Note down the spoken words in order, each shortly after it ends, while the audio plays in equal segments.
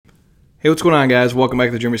Hey, what's going on, guys? Welcome back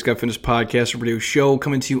to the Jeremy Scott Fitness Podcast and Radio Show.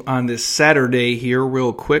 Coming to you on this Saturday here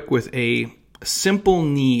real quick with a simple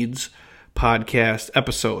needs podcast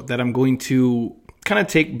episode that I'm going to kind of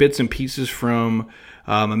take bits and pieces from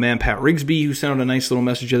my man Pat Rigsby, who sent out a nice little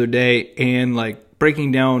message the other day, and like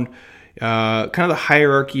breaking down kind of the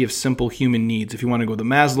hierarchy of simple human needs. If you want to go the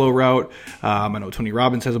Maslow route, I know Tony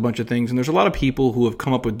Robbins has a bunch of things, and there's a lot of people who have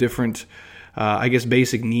come up with different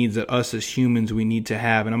basic needs that us as humans we need to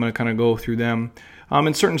have. And I'm going to kind of go through them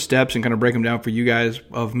in certain steps and kind of break them down for you guys,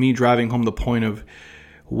 of me driving home the point of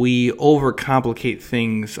we overcomplicate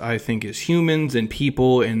things, I think, as humans and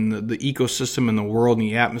people and the ecosystem and the world and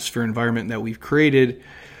the atmosphere environment that we've created.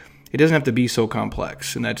 It doesn't have to be so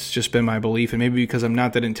complex. And that's just been my belief. And maybe because I'm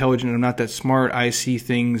not that intelligent, I'm not that smart, I see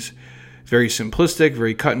things very simplistic,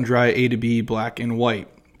 very cut and dry, A to B, black and white.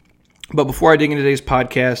 But before I dig into today's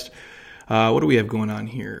podcast, what do we have going on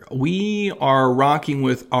here? We are rocking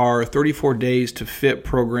with our 34 Days to Fit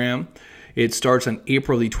program. It starts on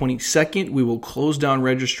April the 22nd. We will close down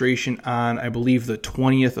registration on, I believe, the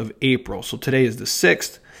 20th of April. So today is the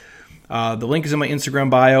 6th. The link is in my Instagram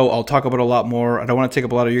bio. I'll talk about it a lot more. I don't want to take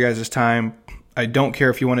up a lot of you guys' time. I don't care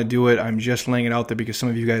if you want to do it. I'm just laying it out there because some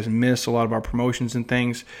of you guys miss a lot of our promotions and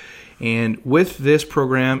things. And with this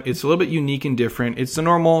program, it's a little bit unique and different. It's the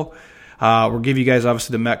normal. We'll give you guys,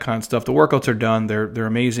 obviously, the Metcon stuff. The workouts are done. They're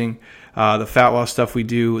amazing. The fat loss stuff we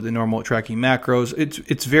do, the normal tracking macros.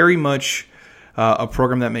 It's very much a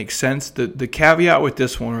program that makes sense. The caveat with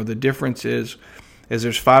this one, or the difference is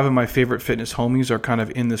there's 5 of my favorite fitness homies are kind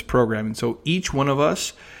of in this program. And so each one of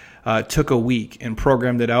us took a week and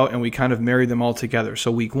programmed it out, and we kind of married them all together.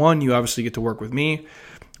 So week 1, you obviously get to work with me.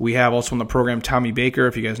 We have also in the program Tommy Baker.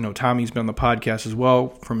 If you guys know Tommy, he's been on the podcast as well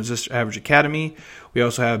from Resist Average Academy. We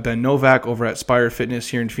also have Ben Novak over at Spire Fitness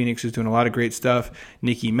here in Phoenix, who's doing a lot of great stuff.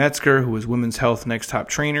 Nikki Metzger, who is Women's Health Next Top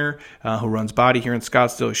Trainer, who runs Body here in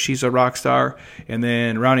Scottsdale. She's a rock star. And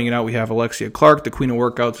then rounding it out, we have Alexia Clark, the Queen of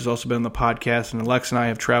Workouts, who's also been on the podcast. And Alex and I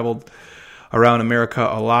have traveled around America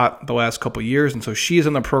a lot the last couple of years, and so she is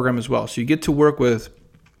in the program as well. So you get to work with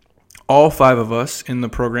all 5 of us in the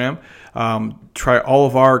program. Try all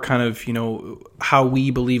of our kind of, how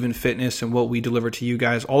we believe in fitness and what we deliver to you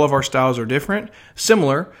guys. All of our styles are different,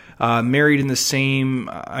 similar, married in the same,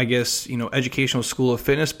 educational school of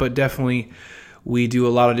fitness, but definitely we do a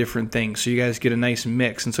lot of different things. So you guys get a nice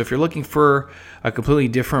mix. And so if you're looking for a completely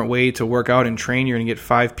different way to work out and train, you're going to get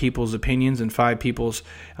 5 people's opinions and 5 people's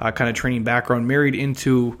kind of training background married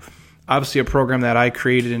into obviously a program that I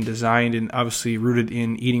created and designed, and obviously rooted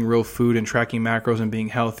in eating real food and tracking macros and being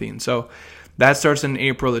healthy. And so that starts in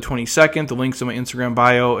April the 22nd. The link's in my Instagram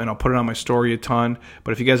bio, and I'll put it on my story a ton.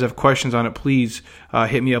 But if you guys have questions on it, please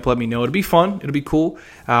hit me up, let me know. It'll be fun. It'll be cool.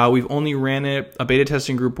 We've only ran a beta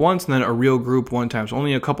testing group once and then a real group one time. So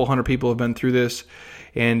only a couple hundred people have been through this.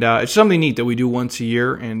 And it's something neat that we do once a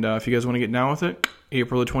year. And if you guys want to get down with it,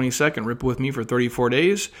 April the 22nd, rip with me for 34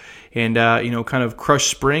 days and, kind of crush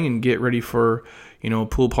spring and get ready for,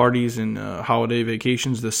 pool parties and holiday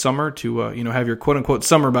vacations this summer to, have your quote-unquote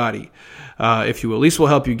summer body, if you will. At least we'll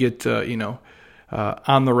help you get,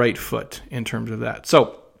 on the right foot in terms of that.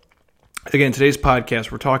 So, again, today's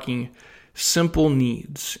podcast, we're talking simple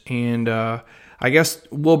needs. And I guess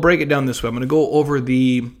we'll break it down this way. I'm going to go over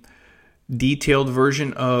the detailed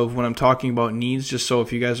version of when I'm talking about needs, just so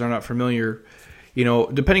if you guys are not familiar,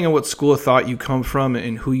 depending on what school of thought you come from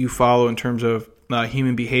and who you follow in terms of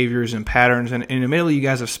human behaviors and patterns. And admittedly, you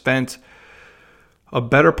guys have spent a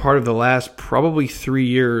better part of the last probably 3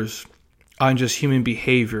 years on just human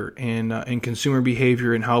behavior and consumer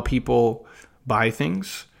behavior and how people buy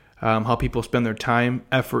things, how people spend their time,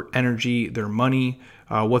 effort, energy, their money,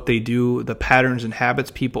 what they do, the patterns and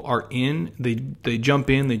habits people are in. They jump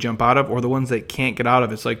in, they jump out of, or the ones they can't get out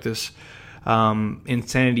of. It's like this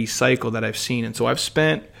insanity cycle that I've seen. And so I've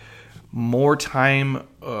spent more time,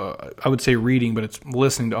 I would say reading, but it's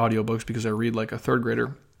listening to audiobooks because I read like a 3rd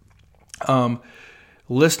grader.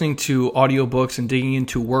 Listening to audiobooks and digging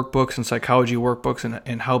into workbooks and psychology workbooks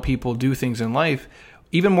and how people do things in life,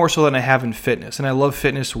 even more so than I have in fitness. And I love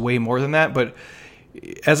fitness way more than that. But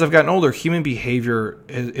as I've gotten older, human behavior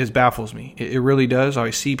is baffles me. It really does. I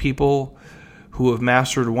see people who have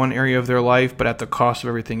mastered one area of their life, but at the cost of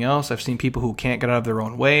everything else. I've seen people who can't get out of their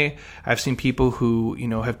own way. I've seen people who,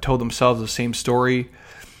 have told themselves the same story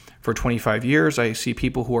for 25 years. I see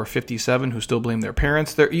people who are 57 who still blame their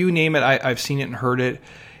parents. You name it, I've seen it and heard it.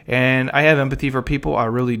 And I have empathy for people. I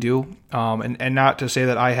really do. And not to say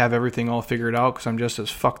that I have everything all figured out, because I'm just as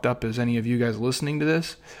fucked up as any of you guys listening to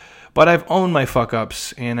this. But I've owned my fuck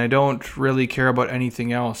ups, and I don't really care about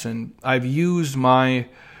anything else. And I've used my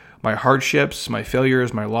my hardships, my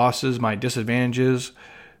failures, my losses, my disadvantages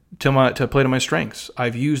to play to my strengths.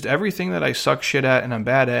 I've used everything that I suck shit at and I'm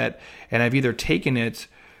bad at, and I've either taken it,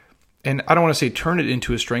 and I don't want to say turn it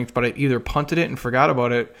into a strength, but I either punted it and forgot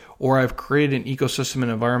about it, or I've created an ecosystem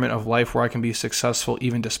and environment of life where I can be successful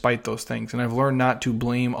even despite those things. And I've learned not to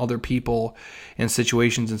blame other people and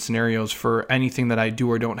situations and scenarios for anything that I do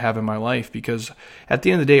or don't have in my life, because at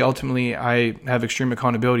the end of the day, ultimately, I have extreme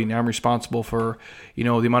accountability. Now I'm responsible for, the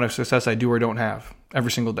amount of success I do or don't have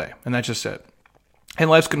every single day. And that's just it. And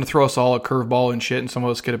life's going to throw us all a curveball and shit, and some of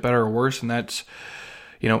us get it better or worse, and that's,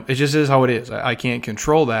 it just is how it is. I can't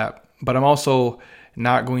control that, but I'm also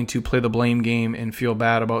not going to play the blame game and feel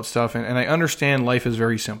bad about stuff. And I understand life is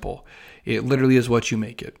very simple. It literally is what you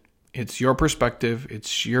make it. It's your perspective,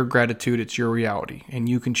 it's your gratitude, it's your reality, and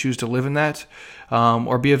you can choose to live in that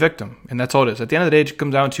or be a victim, and that's all it is. At the end of the day, it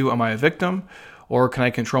comes down to, am I a victim or can I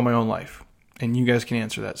control my own life? And you guys can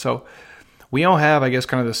answer that. So we all have, I guess,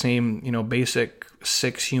 kind of the same, basic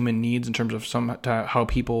 6 human needs in terms of how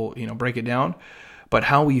people, break it down. But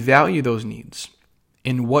how we value those needs,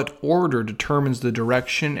 in what order, determines the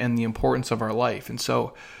direction and the importance of our life. And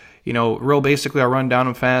so, real basically, I'll run down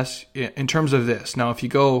them fast in terms of this. Now, if you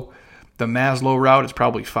go the Maslow route, it's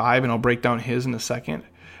probably 5, and I'll break down his in a second.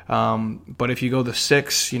 But if you go the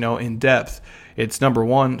 6, in depth, it's number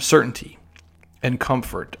 1, certainty and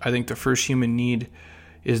comfort. I think the first human need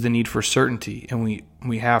is the need for certainty, and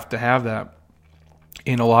we have to have that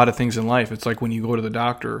in a lot of things in life. It's like when you go to the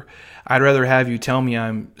doctor, I'd rather have you tell me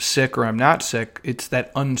I'm sick or I'm not sick. It's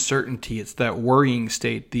that uncertainty. It's that worrying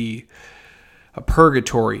state, a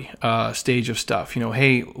purgatory stage of stuff.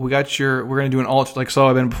 Hey, we're going to do an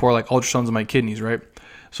I've been before, like ultrasounds of my kidneys, right?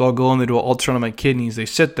 So I'll go and they do an ultrasound of my kidneys. They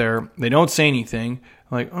sit there. They don't say anything.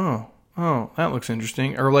 I'm like, oh, that looks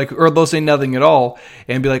interesting. Or they'll say nothing at all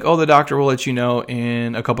and be like, oh, the doctor will let you know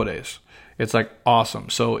in a couple of days. It's like, awesome.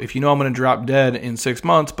 So if I'm going to drop dead in 6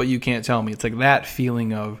 months, but you can't tell me, it's like that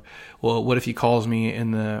feeling of, well, what if he calls me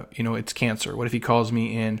in it's cancer? What if he calls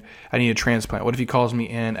me in, I need a transplant? What if he calls me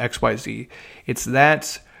in XYZ? It's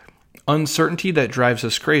that uncertainty that drives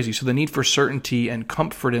us crazy. So the need for certainty and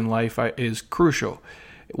comfort in life is crucial,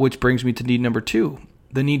 which brings me to need number 2.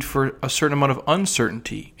 The need for a certain amount of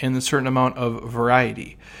uncertainty and a certain amount of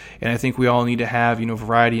variety. And I think we all need to have,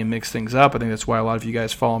 variety and mix things up. I think that's why a lot of you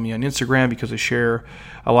guys follow me on Instagram, because I share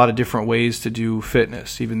a lot of different ways to do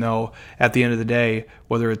fitness, even though at the end of the day,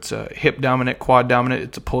 whether it's a hip dominant, quad dominant,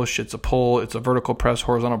 it's a push, it's a pull, it's a vertical press,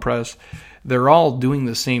 horizontal press, they're all doing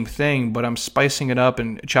the same thing, but I'm spicing it up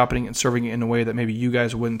and chopping it and serving it in a way that maybe you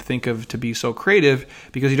guys wouldn't think of to be so creative,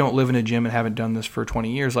 because you don't live in a gym and haven't done this for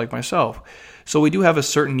 20 years like myself. So we do have a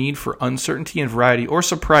certain need for uncertainty and variety, or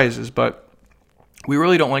surprises, but we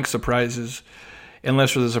really don't like surprises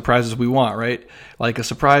unless they're the surprises we want, right? Like a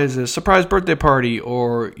surprise birthday party,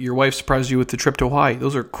 or your wife surprises you with the trip to Hawaii.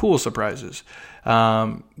 Those are cool surprises.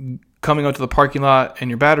 Coming out to the parking lot and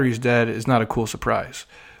your battery's dead is not a cool surprise.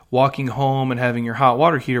 Walking home and having your hot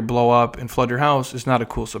water heater blow up and flood your house is not a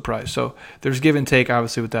cool surprise. So there's give and take,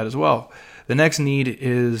 obviously, with that as well. The next need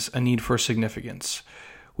is a need for significance.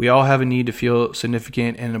 We all have a need to feel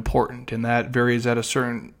significant and important, and that varies at a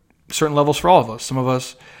certain levels for all of us. Some of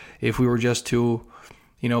us, if we were just to,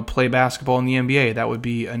 play basketball in the NBA, that would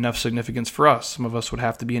be enough significance for us. Some of us would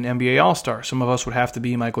have to be an NBA All-Star. Some of us would have to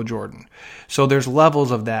be Michael Jordan. So there's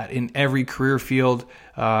levels of that in every career field,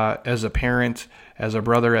 as a parent, as a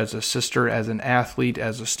brother, as a sister, as an athlete,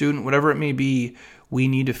 as a student, whatever it may be. We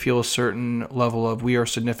need to feel a certain level of we are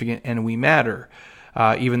significant and we matter.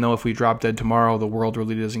 Even though if we drop dead tomorrow, the world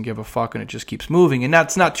really doesn't give a fuck and it just keeps moving. And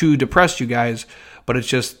that's not to depress you guys, but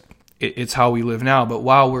it's how we live now. But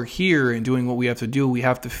while we're here and doing what we have to do, we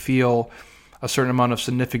have to feel a certain amount of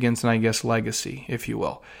significance and, I guess, legacy, if you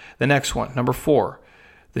will. The next one, number 4,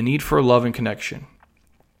 the need for love and connection.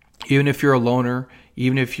 Even if you're a loner,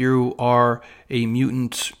 even if you are a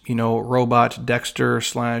mutant, robot Dexter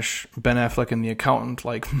 / Ben Affleck and the accountant,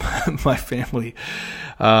 like my family,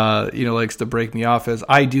 likes to break me off as,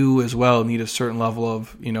 I do as well need a certain level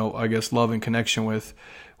of, I guess, love and connection with,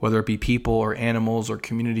 whether it be people or animals or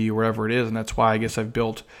community or wherever it is. And that's why I guess I've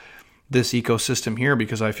built this ecosystem here,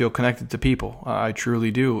 because I feel connected to people. I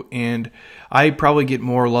truly do. And I probably get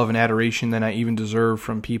more love and adoration than I even deserve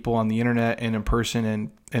from people on the internet and in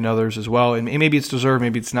person and others as well. And maybe it's deserved,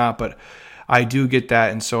 maybe it's not, but I do get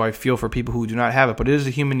that. And so I feel for people who do not have it. But it is a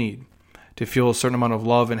human need to feel a certain amount of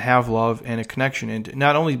love and have love and a connection. And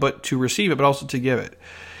not only but to receive it, but also to give it.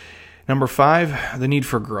 Number 5, the need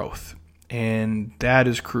for growth. And that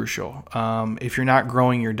is crucial. If you're not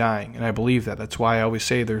growing, you're dying. And I believe that. That's why I always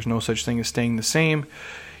say there's no such thing as staying the same.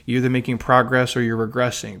 You're either making progress or you're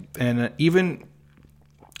regressing. And even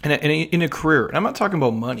in a career, and I'm not talking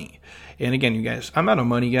about money. And again, you guys, I'm not a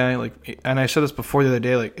money guy. And I said this before the other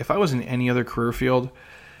day, if I was in any other career field,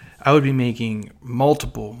 I would be making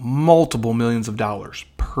multiple millions of dollars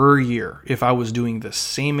per year if I was doing the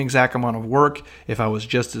same exact amount of work, if I was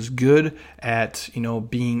just as good at,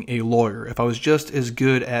 being a lawyer, if I was just as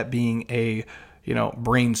good at being a,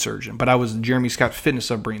 brain surgeon. But I was Jeremy Scott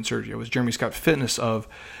Fitness of brain surgery. I was Jeremy Scott Fitness of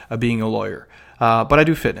being a lawyer. But I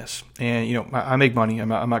do fitness, and, I make money.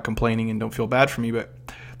 I'm not complaining, and don't feel bad for me, but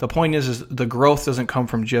the point is the growth doesn't come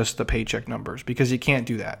from just the paycheck numbers, because you can't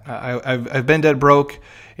do that. I've been dead broke,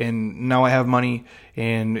 and now I have money,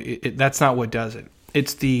 and that's not what does it.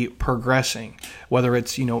 It's the progressing, whether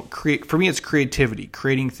it's, for me, it's creativity,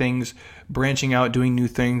 creating things, branching out, doing new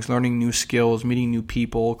things, learning new skills, meeting new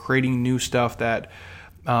people, creating new stuff that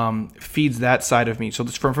feeds that side of me. So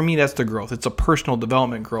for me, that's the growth. It's a personal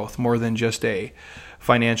development growth more than just a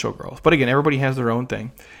financial growth. But again, everybody has their own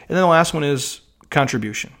thing. And then the last one is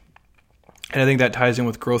contribution. And I think that ties in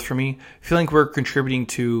with growth for me. Feeling like we're contributing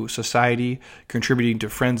to society, contributing to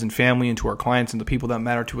friends and family, and to our clients and the people that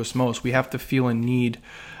matter to us most. We have to feel a need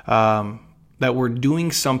that we're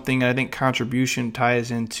doing something. And I think contribution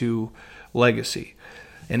ties into legacy.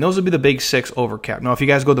 And those would be the big 6 over cap. Now, if you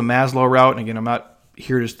guys go the Maslow route, and again, I'm not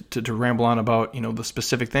here to ramble on about the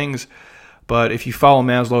specific things, but if you follow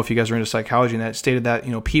Maslow, if you guys are into psychology, and that stated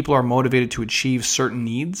that people are motivated to achieve certain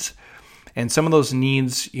needs. And some of those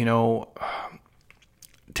needs,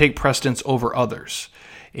 take precedence over others.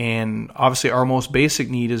 And obviously our most basic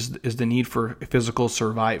need is the need for physical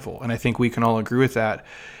survival. And I think we can all agree with that.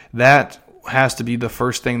 That has to be the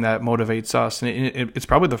first thing that motivates us. And it's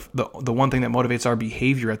probably the one thing that motivates our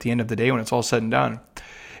behavior at the end of the day when it's all said and done.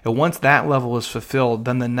 And once that level is fulfilled,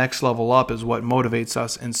 then the next level up is what motivates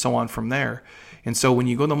us, and so on from there. And so when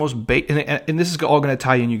you go the most and this is all going to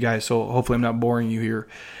tie in, you guys, so hopefully I'm not boring you here.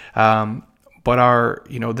 But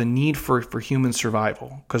the need for human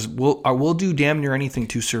survival, because we'll do damn near anything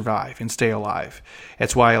to survive and stay alive.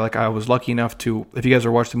 That's why, I was lucky enough to, if you guys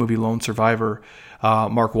ever watched the movie Lone Survivor,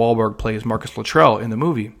 Mark Wahlberg plays Marcus Luttrell in the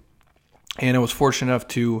movie. And I was fortunate enough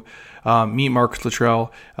to meet Marcus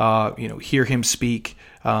Luttrell, hear him speak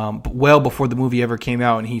well before the movie ever came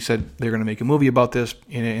out. And he said they're going to make a movie about this.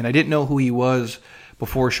 And I didn't know who he was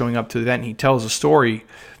before showing up to the event. And he tells a story.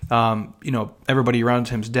 Everybody around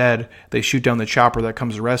him's dead. They shoot down the chopper that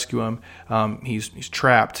comes to rescue him. He's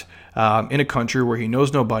trapped in a country where he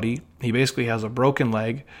knows nobody. He basically has a broken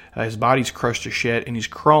leg. His body's crushed to shit, and he's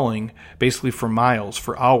crawling basically for miles,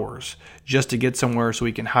 for hours, just to get somewhere so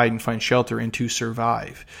he can hide and find shelter and to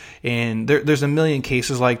survive. And there's a million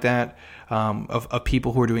cases like that of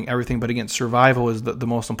people who are doing everything. But again, survival is the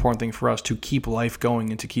most important thing for us, to keep life going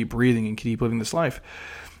and to keep breathing and keep living this life.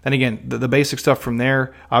 And again, the basic stuff from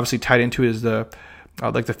there, obviously tied into it, is the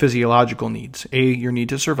physiological needs. Your need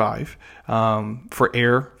to survive, for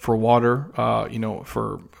air, for water,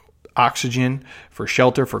 for oxygen, for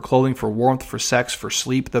shelter, for clothing, for warmth, for sex, for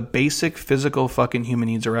sleep. The basic physical fucking human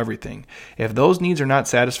needs are everything. If those needs are not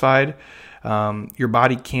satisfied, your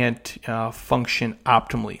body can't function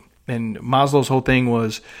optimally. And Maslow's whole thing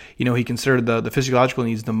was, he considered the physiological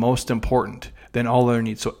needs the most important than all other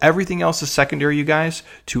needs. So everything else is secondary, you guys,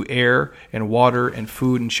 to air and water and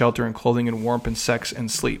food and shelter and clothing and warmth and sex and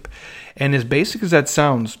sleep. And as basic as that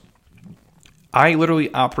sounds, I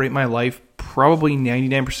literally operate my life probably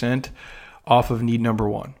 99% off of need number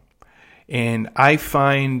 1. And I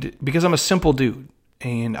find, because I'm a simple dude,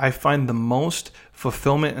 and I find the most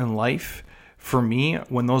fulfillment in life for me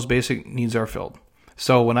when those basic needs are filled.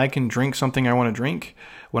 So when I can drink something I want to drink,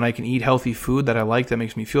 when I can eat healthy food that I like that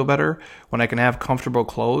makes me feel better, when I can have comfortable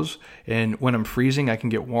clothes, and when I'm freezing, I can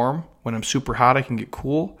get warm. When I'm super hot, I can get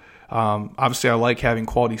cool. Obviously, I like having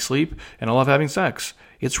quality sleep, and I love having sex.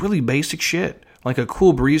 It's really basic shit. Like a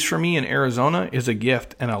cool breeze for me in Arizona is a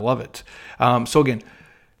gift, and I love it. So again,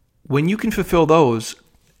 when you can fulfill those,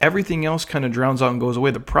 everything else kind of drowns out and goes away.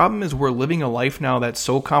 The problem is we're living a life now that's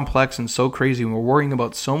so complex and so crazy, and we're worrying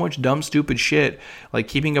about so much dumb, stupid shit, like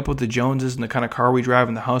keeping up with the Joneses and the kind of car we drive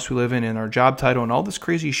and the house we live in and our job title and all this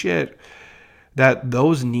crazy shit, that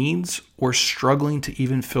those needs, we're struggling to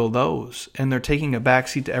even fill those, and they're taking a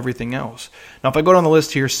backseat to everything else. Now, if I go down the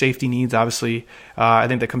list here, safety needs, obviously, I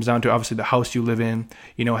think that comes down to obviously the house you live in,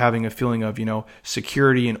 having a feeling of,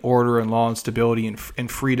 security and order and law and stability and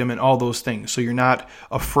freedom and all those things. So you're not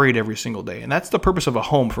afraid every single day. And that's the purpose of a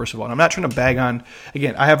home, first of all. And I'm not trying to bag on,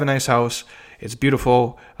 again, I have a nice house. It's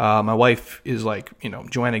beautiful. My wife is like,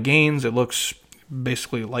 Joanna Gaines. It looks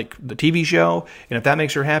basically like the TV show, and if that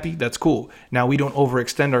makes her happy, that's cool. Now, we don't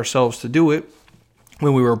overextend ourselves to do it.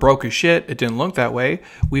 When we were broke as shit, it didn't look that way.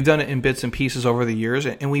 We've done it in bits and pieces over the years,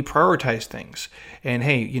 and we prioritize things. And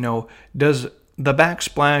hey, does the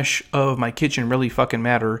backsplash of my kitchen really fucking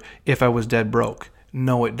matter if I was dead broke?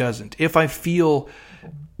 No, it doesn't. If I feel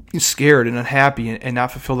scared and unhappy and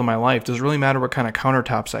not fulfilled in my life, does it really matter what kind of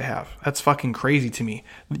countertops I have? That's fucking crazy to me.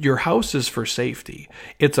 Your house is for safety.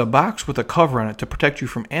 It's a box with a cover on it to protect you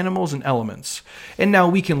from animals and elements. And now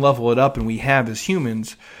we can level it up, and we have as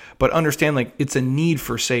humans, but understand, like, it's a need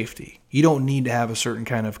for safety. You don't need to have a certain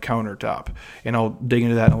kind of countertop. And I'll dig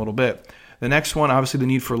into that in a little bit. The next one, obviously, the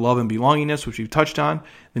need for love and belongingness, which we've touched on.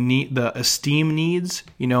 The esteem needs,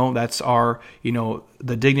 that's our,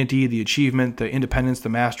 the dignity, the achievement, the independence, the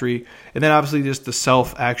mastery. And then obviously just the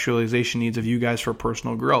self-actualization needs of you guys for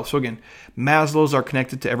personal growth. So again, Maslow's are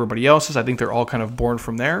connected to everybody else's. I think they're all kind of born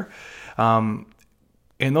from there. And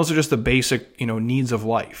those are just the basic, needs of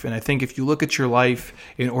life. And I think if you look at your life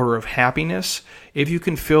in order of happiness, if you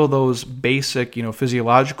can fill those basic,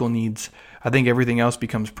 physiological needs, I think everything else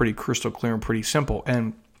becomes pretty crystal clear and pretty simple.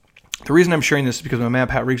 And the reason I'm sharing this is because my man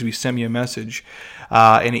Pat Rigsby sent me a message in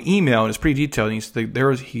an email, and it's pretty detailed. And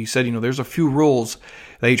he said, there's a few rules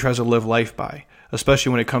that he tries to live life by,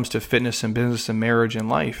 especially when it comes to fitness and business and marriage and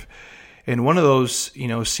life. And one of those,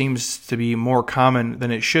 seems to be more common than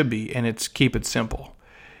it should be, and it's keep it simple.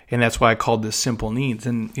 And that's why I called this simple needs.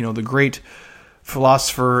 And, the great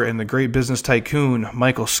philosopher and the great business tycoon,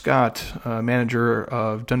 Michael Scott, manager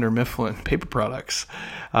of Dunder Mifflin Paper Products,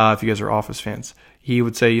 if you guys are Office fans, he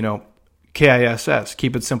would say, KISS,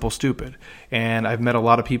 keep it simple, stupid. And I've met a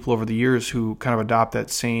lot of people over the years who kind of adopt that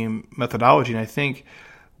same methodology. And I think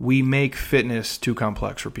we make fitness too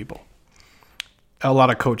complex for people. A lot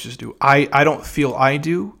of coaches do. I don't feel I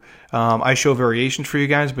do. I show variations for you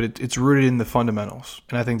guys, but it's rooted in the fundamentals.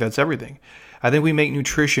 And I think that's everything. I think we make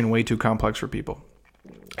nutrition way too complex for people.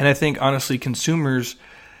 And I think, honestly, consumers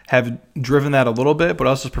have driven that a little bit, but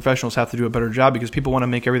us as professionals have to do a better job because people want to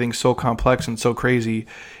make everything so complex and so crazy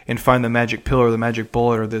and find the magic pill or the magic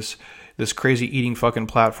bullet or this crazy eating fucking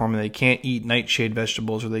platform, and they can't eat nightshade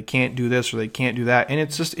vegetables or they can't do this or they can't do that. And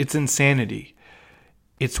it's insanity.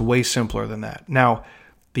 It's way simpler than that. Now,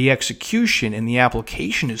 the execution and the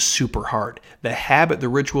application is super hard. The habit, the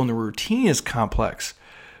ritual, and the routine is complex.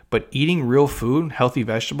 But eating real food, healthy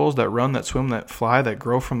vegetables that run, that swim, that fly, that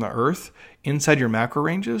grow from the earth inside your macro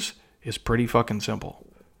ranges is pretty fucking simple.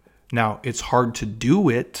 Now, it's hard to do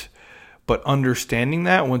it, but understanding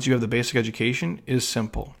that once you have the basic education is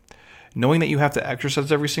simple. Knowing that you have to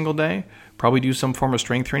exercise every single day, probably do some form of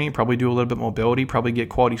strength training, probably do a little bit of mobility, probably get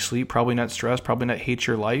quality sleep, probably not stress, probably not hate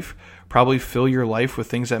your life, probably fill your life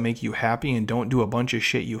with things that make you happy and don't do a bunch of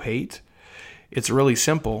shit you hate. It's really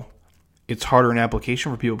simple. It's harder in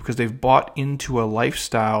application for people because they've bought into a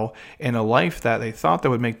lifestyle and a life that they thought that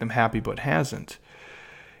would make them happy but hasn't.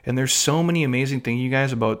 And there's so many amazing things, you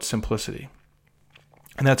guys, about simplicity.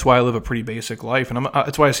 And that's why I live a pretty basic life. And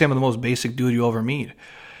that's why I say I'm the most basic dude you'll ever meet.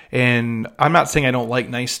 And I'm not saying I don't like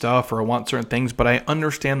nice stuff or I want certain things, but I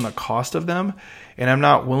understand the cost of them. And I'm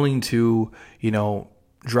not willing to,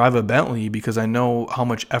 drive a Bentley because I know how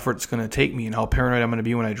much effort it's going to take me and how paranoid I'm going to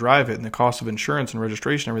be when I drive it and the cost of insurance and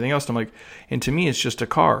registration and everything else. And I'm like, and to me, it's just a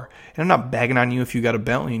car. And I'm not bagging on you if you got a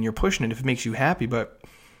Bentley and you're pushing it if it makes you happy. But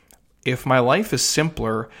if my life is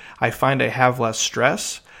simpler, I find I have less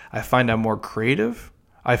stress. I find I'm more creative.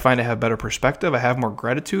 I find I have better perspective. I have more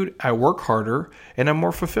gratitude. I work harder and I'm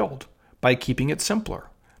more fulfilled by keeping it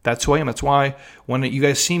simpler. That's who I am. That's why when you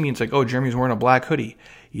guys see me, it's like, oh, Jeremy's wearing a black hoodie.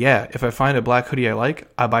 Yeah, if I find a black hoodie I like,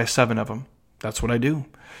 I buy 7 of them. That's what I do.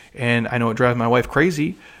 And I know it drives my wife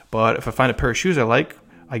crazy, but if I find a pair of shoes I like,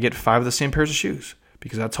 I get 5 of the same pairs of shoes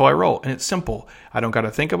because that's how I roll. And it's simple. I don't got to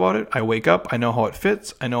think about it. I wake up, I know how it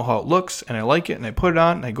fits, I know how it looks, and I like it, and I put it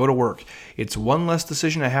on, and I go to work. It's one less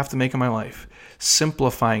decision I have to make in my life.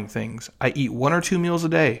 Simplifying things. I eat 1 or 2 meals a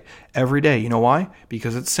day, every day. You know why?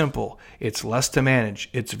 Because it's simple. It's less to manage.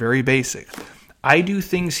 It's very basic. I do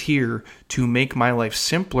things here to make my life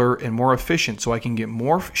simpler and more efficient so I can get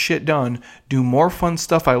more shit done, do more fun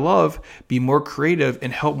stuff I love, be more creative,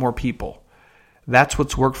 and help more people. That's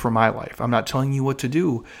what's worked for my life. I'm not telling you what to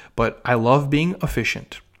do, but I love being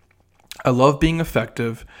efficient. I love being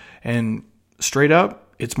effective, and straight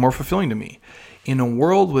up, it's more fulfilling to me. In a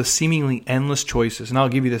world with seemingly endless choices, and I'll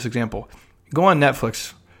give you this example. Go on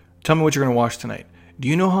Netflix. Tell me what you're going to watch tonight. Do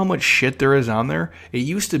you know how much shit there is on there? It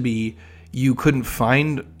used to be you couldn't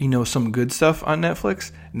find, some good stuff on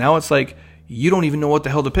Netflix. Now it's like you don't even know what the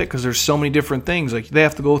hell to pick because there's so many different things. Like they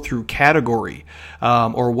have to go through category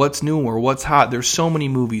or what's new or what's hot. There's so many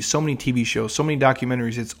movies, so many TV shows, so many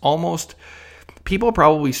documentaries. It's almost people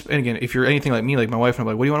probably, and again, if you're anything like me, like my wife, and I'm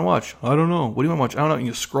like, what do you want to watch? I don't know. What do you want to watch? I don't know. And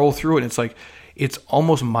you scroll through it, and it's like, it's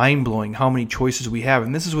almost mind-blowing how many choices we have.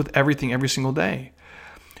 And this is with everything every single day.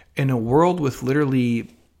 In a world with literally,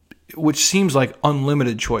 which seems like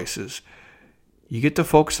unlimited choices, you get to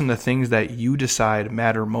focus on the things that you decide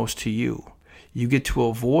matter most to you. You get to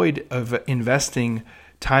avoid of investing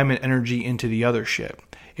time and energy into the other shit.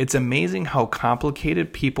 It's amazing how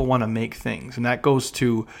complicated people want to make things. And that goes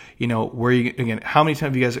to, where you, again, how many times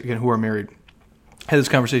have you guys, again, who are married, had this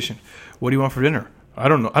conversation? What do you want for dinner? I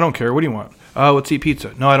don't know. I don't care. What do you want? Let's eat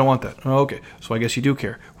pizza. No, I don't want that. Oh, okay. So I guess you do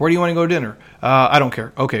care. Where do you want to go to dinner? I don't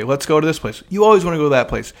care. Okay, let's go to this place. You always want to go to that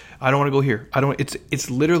place. I don't want to go here. It's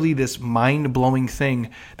literally this mind-blowing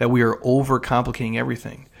thing that we are overcomplicating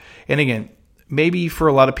everything. And again, maybe for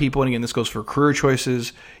a lot of people, and again, this goes for career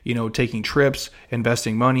choices, taking trips,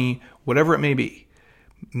 investing money, whatever it may be.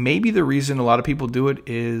 Maybe the reason a lot of people do it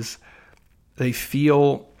is they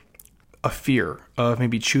feel a fear of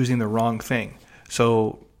maybe choosing the wrong thing.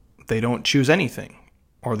 So they don't choose anything,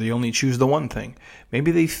 or they only choose the one thing.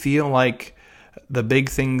 Maybe they feel like the big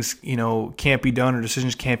things, can't be done, or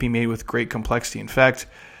decisions can't be made with great complexity. In fact,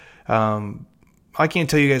 I can't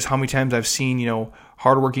tell you guys how many times I've seen,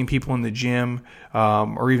 hardworking people in the gym,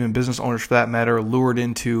 or even business owners for that matter, lured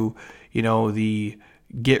into, the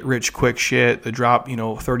get rich quick shit, the drop,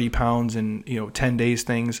 30 pounds in, 10 days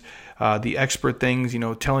things, the expert things,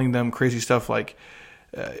 telling them crazy stuff like,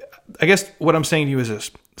 I guess what I'm saying to you is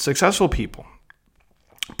this: successful people,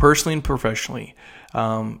 personally and professionally,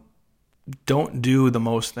 don't do the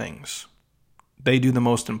most things. They do the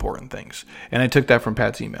most important things. And I took that from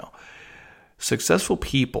Pat's email. Successful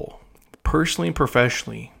people, personally and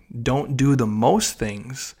professionally, don't do the most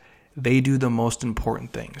things. They do the most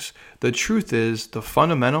important things. The truth is, the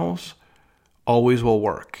fundamentals always will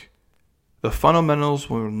work. The fundamentals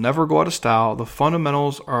will never go out of style. The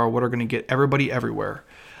fundamentals are what are going to get everybody everywhere.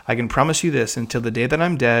 I can promise you this, until the day that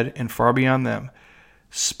I'm dead and far beyond them,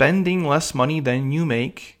 spending less money than you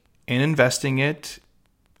make and investing it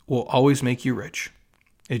will always make you rich.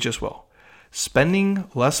 It just will. Spending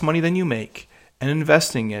less money than you make and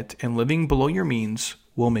investing it and living below your means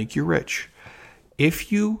will make you rich.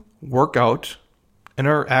 If you work out and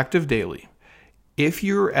are active daily, if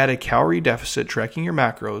you're at a calorie deficit tracking your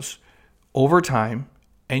macros over time,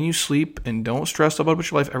 and you sleep and don't stress about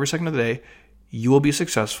your life every second of the day, you will be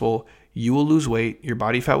successful. You will lose weight. Your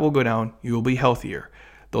body fat will go down. You will be healthier.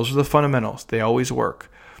 Those are the fundamentals. They always work.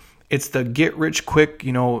 It's the get rich quick,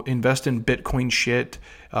 invest in Bitcoin shit,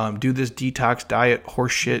 do this detox diet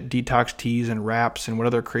horse shit, detox teas and wraps and what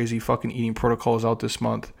other crazy fucking eating protocol is out this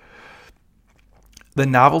month. The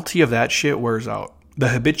novelty of that shit wears out. The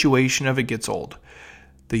habituation of it gets old.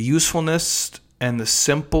 The usefulness and the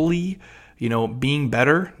simply, being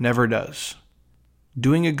better never does.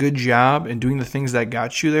 Doing a good job and doing the things that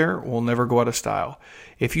got you there will never go out of style.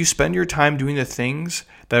 If you spend your time doing the things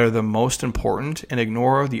that are the most important and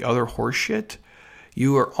ignore the other horse shit,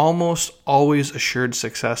 you are almost always assured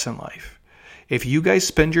success in life. If you guys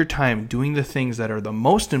spend your time doing the things that are the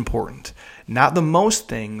most important, not the most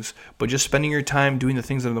things, but just spending your time doing the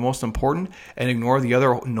things that are the most important and ignore the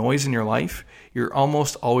other noise in your life, you're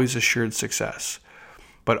almost always assured success.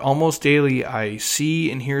 But almost daily, I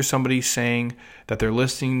see and hear somebody saying that they're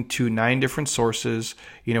listening to 9 different sources,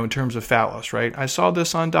 in terms of fat loss, right? I saw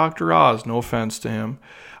this on Dr. Oz, no offense to him.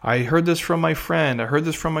 I heard this from my friend. I heard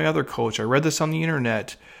this from my other coach. I read this on the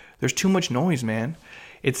internet. There's too much noise, man.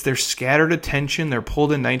 It's their scattered attention. They're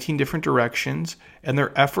pulled in 19 different directions, and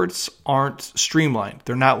their efforts aren't streamlined.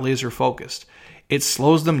 They're not laser focused. It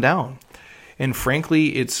slows them down. And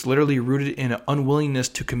frankly, it's literally rooted in an unwillingness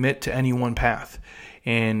to commit to any one path.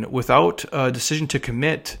 And without a decision to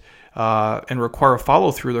commit and require a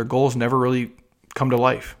follow-through, their goals never really come to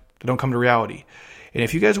life. They don't come to reality. And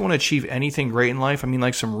if you guys want to achieve anything great in life,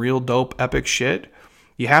 like some real dope, epic shit,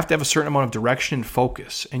 you have to have a certain amount of direction and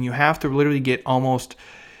focus. And you have to literally get almost,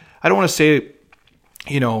 I don't want to say,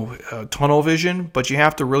 tunnel vision, but you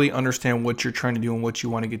have to really understand what you're trying to do and what you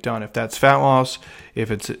want to get done. If that's fat loss, if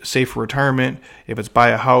it's safe for retirement, if it's buy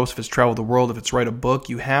a house, if it's travel the world, if it's write a book,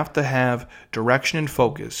 you have to have direction and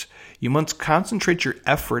focus. You must concentrate your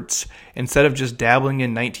efforts instead of just dabbling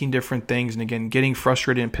in 19 different things and again, getting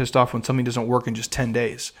frustrated and pissed off when something doesn't work in just 10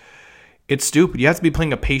 days. It's stupid. You have to be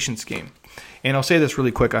playing a patience game. And I'll say this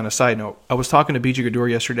really quick on a side note. I was talking to BJ Gaddour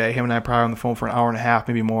yesterday. Him and I probably on the phone for an hour and a half,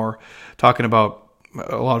 maybe more, talking about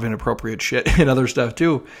a lot of inappropriate shit and other stuff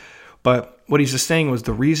too. But what he's just saying was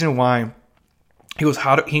the reason why he goes,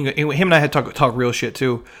 him and I had talk real shit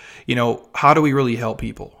too. How do we really help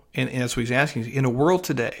people? And that's what he's asking. In a world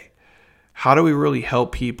today, how do we really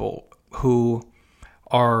help people who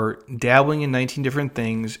are dabbling in 19 different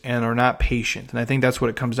things and are not patient. And I think that's what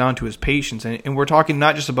it comes down to, is patience. And we're talking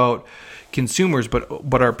not just about consumers,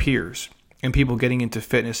 but our peers and people getting into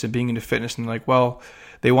fitness and being into fitness, and like, well,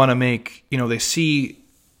 they want to make,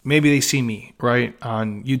 maybe they see me, right,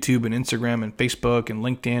 on YouTube and Instagram and Facebook and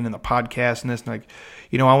LinkedIn and the podcast and this, and like,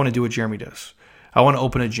 I want to do what Jeremy does. I want to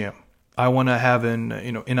open a gym. I want to have an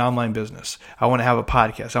online business. I want to have a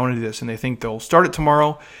podcast. I want to do this. And they think they'll start it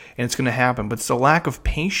tomorrow and it's going to happen. But it's a lack of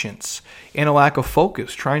patience and a lack of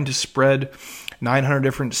focus, trying to spread 900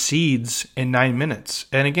 different seeds in 9 minutes.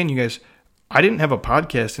 And again, you guys, I didn't have a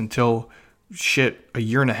podcast until a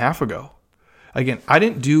year and a half ago. Again, I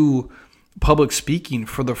didn't do public speaking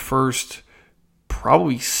for the first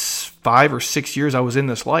probably 5 or 6 years I was in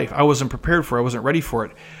this life. I wasn't prepared for it. I wasn't ready for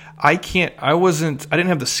it. I didn't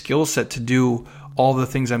have the skill set to do all the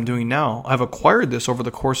things I'm doing now. I've acquired this over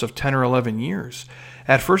the course of 10 or 11 years.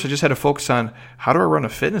 At first, I just had to focus on, how do I run a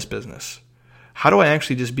fitness business? How do I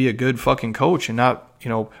actually just be a good fucking coach and not,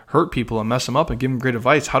 hurt people and mess them up and give them great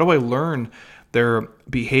advice? How do I learn their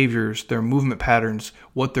behaviors, their movement patterns,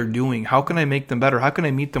 what they're doing? How can I make them better? How can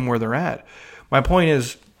I meet them where they're at? My point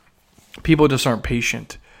is, people just aren't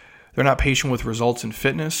patient. They're not patient with results in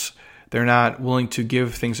fitness. They're not willing to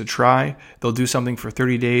give things a try. They'll do something for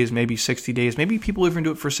 30 days, maybe 60 days. Maybe people even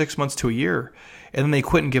do it for 6 months to a year. And then they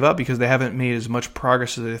quit and give up because they haven't made as much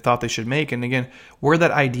progress as they thought they should make. And again, where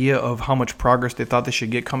that idea of how much progress they thought they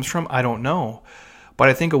should get comes from, I don't know. But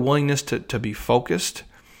I think a willingness to be focused,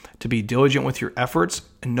 to be diligent with your efforts,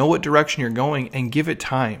 and know what direction you're going, and give it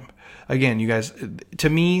time. Again, you guys, to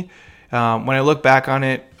me, when I look back on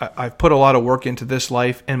it, I've put a lot of work into this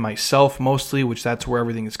life and myself mostly, which that's where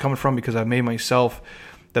everything is coming from, because I've made myself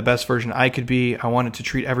the best version I could be. I wanted to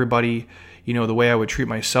treat everybody, the way I would treat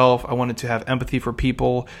myself. I wanted to have empathy for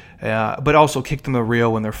people, but also kick them the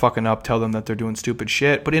real when they're fucking up, tell them that they're doing stupid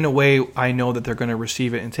shit. But in a way, I know that they're going to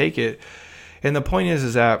receive it and take it. And the point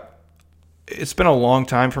is that it's been a long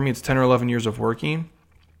time for me. It's 10 or 11 years of working,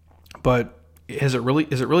 but is it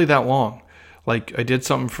really that long? Like, I did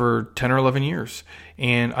something for 10 or 11 years,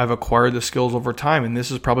 and I've acquired the skills over time, and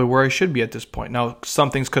this is probably where I should be at this point. Now,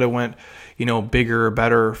 some things could have went, bigger,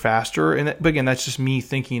 better, faster, but again, that's just me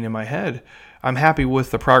thinking in my head. I'm happy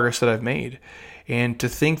with the progress that I've made, and to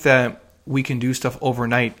think that we can do stuff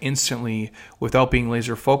overnight, instantly, without being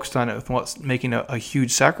laser focused on it, without making a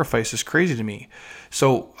huge sacrifice, is crazy to me.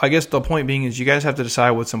 So I guess the point being is, you guys have to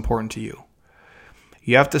decide what's important to you.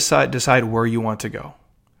 You have to decide where you want to go.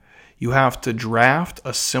 You have to draft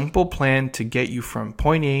a simple plan to get you from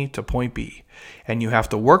point A to point B. And you have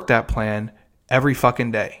to work that plan every fucking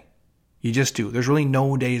day. You just do. There's really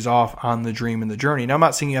no days off on the dream and the journey. Now, I'm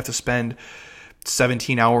not saying you have to spend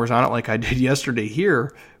 17 hours on it like I did yesterday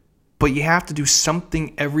here, but you have to do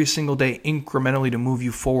something every single day incrementally to move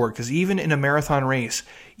you forward. Because even in a marathon race,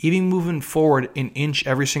 even moving forward an inch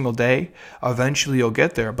every single day, eventually you'll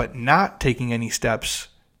get there. But not taking any steps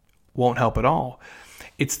won't help at all.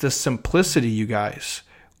 It's the simplicity, you guys,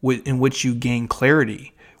 in which you gain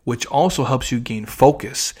clarity, which also helps you gain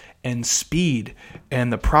focus and speed.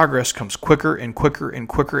 And the progress comes quicker and quicker and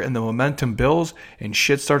quicker, and the momentum builds, and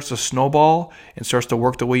shit starts to snowball and starts to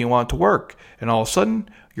work the way you want it to work. And all of a sudden,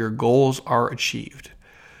 your goals are achieved.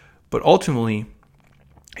 But ultimately,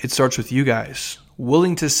 it starts with you guys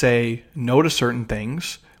willing to say no to certain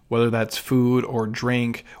things, whether that's food or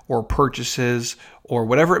drink or purchases or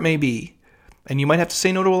whatever it may be. And you might have to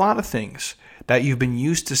say no to a lot of things that you've been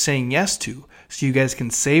used to saying yes to, so you guys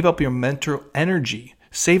can save up your mental energy.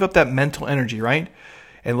 Save up that mental energy, right?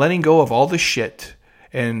 And letting go of all the shit,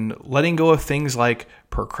 and letting go of things like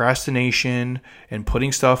procrastination and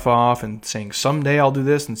putting stuff off and saying someday I'll do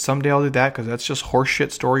this and someday I'll do that, because that's just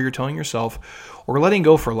horseshit story you're telling yourself. Or letting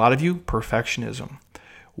go, for a lot of you, perfectionism.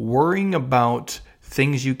 Worrying about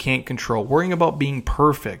things you can't control. Worrying about being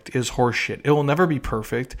perfect is horseshit. It will never be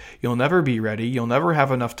perfect. You'll never be ready. You'll never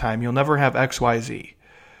have enough time. You'll never have X, Y, Z.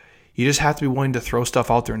 You just have to be willing to throw stuff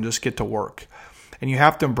out there and just get to work. And you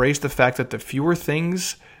have to embrace the fact that the fewer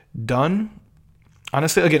things done,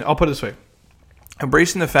 honestly, again, I'll put it this way.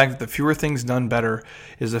 Embracing the fact that the fewer things done better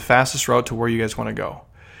is the fastest route to where you guys want to go.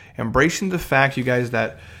 Embracing the fact, you guys,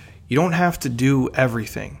 that you don't have to do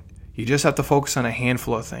everything. You just have to focus on a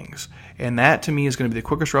handful of things. And that, to me, is going to be the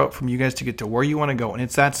quickest route from you guys to get to where you want to go. And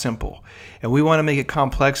it's that simple. And we want to make it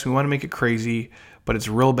complex. We want to make it crazy, but it's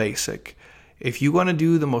real basic. If you want to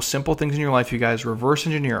do the most simple things in your life, you guys, reverse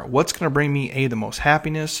engineer it. What's going to bring me, the most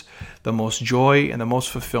happiness, the most joy, and the most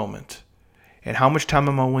fulfillment? And how much time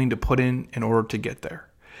am I willing to put in order to get there?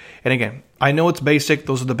 And again, I know it's basic.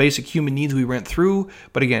 Those are the basic human needs we went through.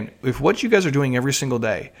 But again, if what you guys are doing every single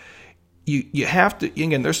day you have to,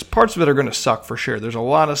 again, there's parts of it are going to suck for sure. There's a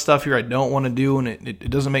lot of stuff here I don't want to do, and it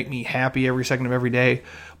doesn't make me happy every second of every day,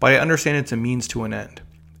 but I understand it's a means to an end.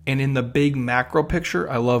 And in the big macro picture,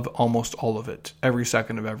 I love almost all of it, every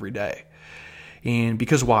second of every day. And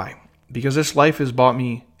because why? Because this life has bought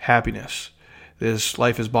me happiness. This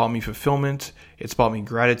life has bought me fulfillment. It's bought me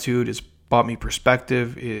gratitude. It's bought me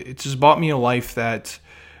perspective. It's just bought me a life that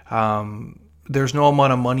there's no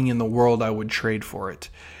amount of money in the world I would trade for it.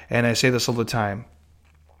 And I say this all the time.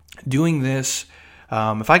 Doing this,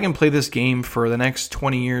 if I can play this game for the next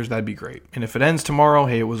 20 years, that'd be great. And if it ends tomorrow,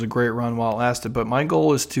 hey, it was a great run while it lasted. But my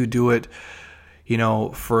goal is to do it,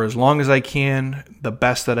 for as long as I can, the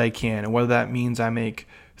best that I can. And whether that means I make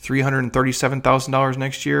 $337,000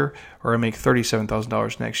 next year or I make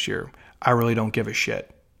 $37,000 next year, I really don't give a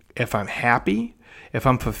shit. If I'm happy, if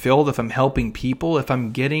I'm fulfilled, if I'm helping people, if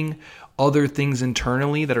I'm getting other things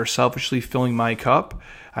internally that are selfishly filling my cup,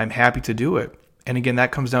 I'm happy to do it. And again,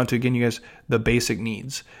 that comes down to, you guys, the basic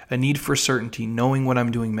needs. A need for certainty, knowing what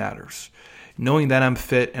I'm doing matters. Knowing that I'm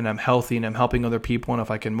fit and I'm healthy and I'm helping other people, and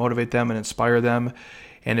if I can motivate them and inspire them,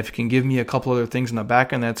 and if it can give me a couple other things in the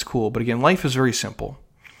back end, that's cool. But again, life is very simple.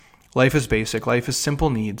 Life is basic. Life is simple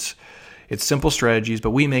needs. It's simple strategies,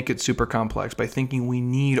 but we make it super complex by thinking we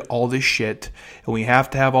need all this shit, and we have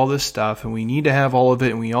to have all this stuff, and we need to have all of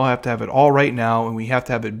it, and we all have to have it all right now, and we have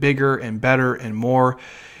to have it bigger and better and more.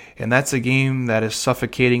 And that's a game that is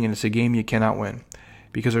suffocating, and it's a game you cannot win,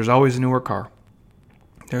 because there's always a newer car.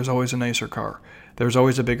 There's always a nicer car. There's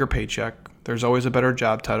always a bigger paycheck. There's always a better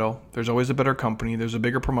job title. There's always a better company. There's a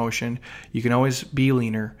bigger promotion. You can always be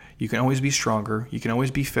leaner. You can always be stronger. You can always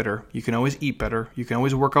be fitter. You can always eat better. You can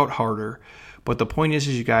always work out harder. But the point is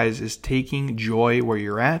you guys, is taking joy where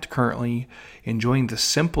you're at currently, enjoying the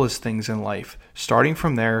simplest things in life, starting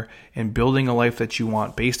from there and building a life that you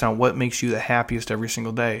want based on what makes you the happiest every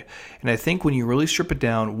single day. And I think when you really strip it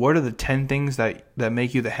down, what are the 10 things that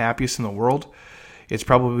make you the happiest in the world? It's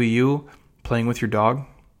probably you playing with your dog.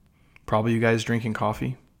 Probably you guys drinking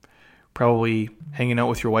coffee, probably hanging out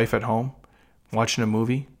with your wife at home, watching a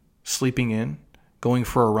movie, sleeping in, going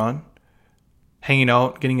for a run, hanging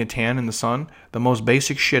out, getting a tan in the sun. The most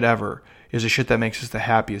basic shit ever is the shit that makes us the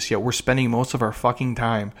happiest, yet we're spending most of our fucking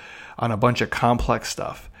time on a bunch of complex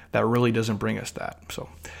stuff that really doesn't bring us that. So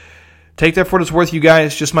take that for what it's worth, you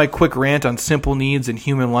guys. Just my quick rant on simple needs in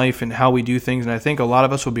human life and how we do things. And I think a lot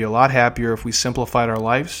of us would be a lot happier if we simplified our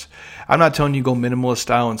lives. I'm not telling you go minimalist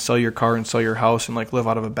style and sell your car and sell your house and live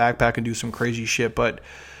out of a backpack and do some crazy shit. But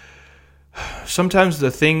sometimes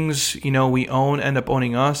the things, we own end up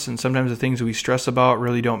owning us. And sometimes the things that we stress about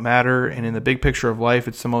really don't matter. And in the big picture of life,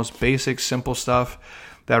 it's the most basic, simple stuff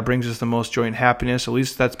that brings us the most joy and happiness. At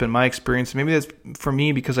least that's been my experience. Maybe that's for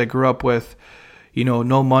me because I grew up with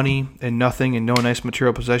no money and nothing and no nice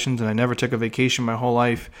material possessions, and I never took a vacation my whole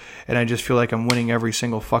life, and I just feel like I'm winning every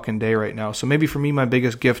single fucking day right now. So maybe for me, my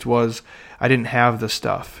biggest gift was I didn't have the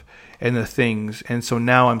stuff and the things, and so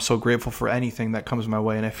now I'm so grateful for anything that comes my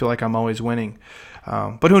way, and I feel like I'm always winning.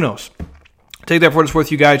 But who knows? Take that for what it's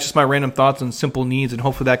worth, you guys. Just my random thoughts on simple needs, and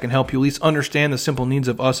hopefully that can help you at least understand the simple needs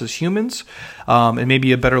of us as humans, and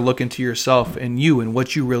maybe a better look into yourself and you and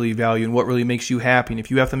what you really value and what really makes you happy. And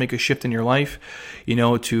if you have to make a shift in your life,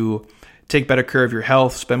 to take better care of your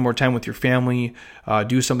health, spend more time with your family,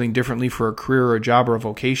 do something differently for a career or a job or a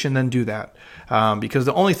vocation, then do that. Because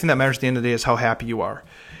the only thing that matters at the end of the day is how happy you are.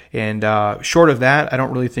 And short of that, I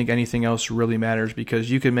don't really think anything else really matters,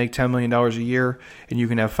 because you can make $10 million a year and you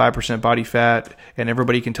can have 5% body fat and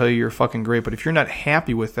everybody can tell you you're fucking great. But if you're not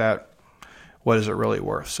happy with that, what is it really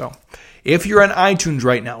worth? So if you're on iTunes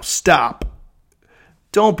right now, stop.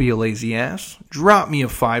 Don't be a lazy ass. Drop me a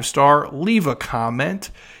 5-star. Leave a comment.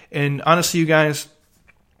 And honestly, you guys,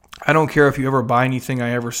 I don't care if you ever buy anything I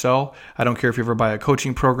ever sell. I don't care if you ever buy a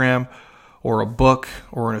coaching program or a book,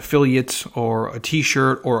 or an affiliate, or a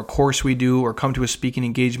t-shirt, or a course we do, or come to a speaking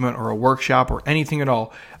engagement, or a workshop, or anything at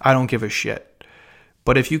all. I don't give a shit.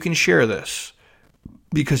 But if you can share this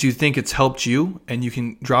because you think it's helped you, and you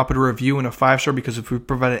can drop it a review and a 5-star because if we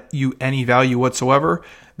provided you any value whatsoever,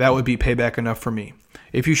 that would be payback enough for me.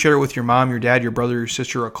 If you share it with your mom, your dad, your brother, your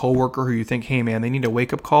sister, a coworker who you think, hey man, they need a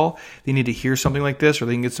wake-up call, they need to hear something like this, or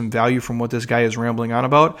they can get some value from what this guy is rambling on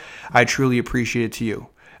about, I truly appreciate it to you.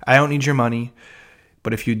 I don't need your money,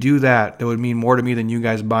 but if you do that, it would mean more to me than you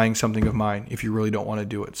guys buying something of mine if you really don't want to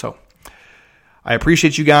do it. So I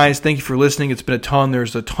appreciate you guys. Thank you for listening. It's been a ton.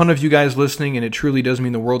 There's a ton of you guys listening, and it truly does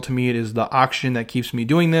mean the world to me. It is the oxygen that keeps me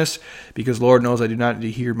doing this, because Lord knows I do not need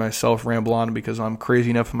to hear myself ramble on, because I'm crazy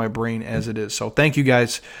enough in my brain as it is. So thank you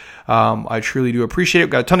guys. I truly do appreciate it.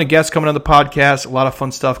 We've got a ton of guests coming on the podcast, a lot of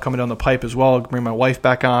fun stuff coming down the pipe as well. I'll bring my wife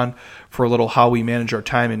back on for a little how we manage our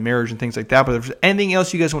time in marriage and things like that. But if there's anything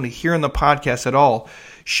else you guys want to hear in the podcast at all,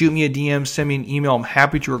 shoot me a DM, send me an email. I'm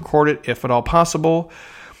happy to record it if at all possible.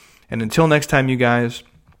 And until next time, you guys,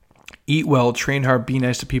 eat well, train hard, be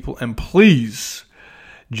nice to people, and please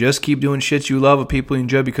just keep doing shit you love with people you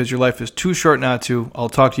enjoy, because your life is too short not to. I'll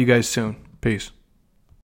talk to you guys soon. Peace.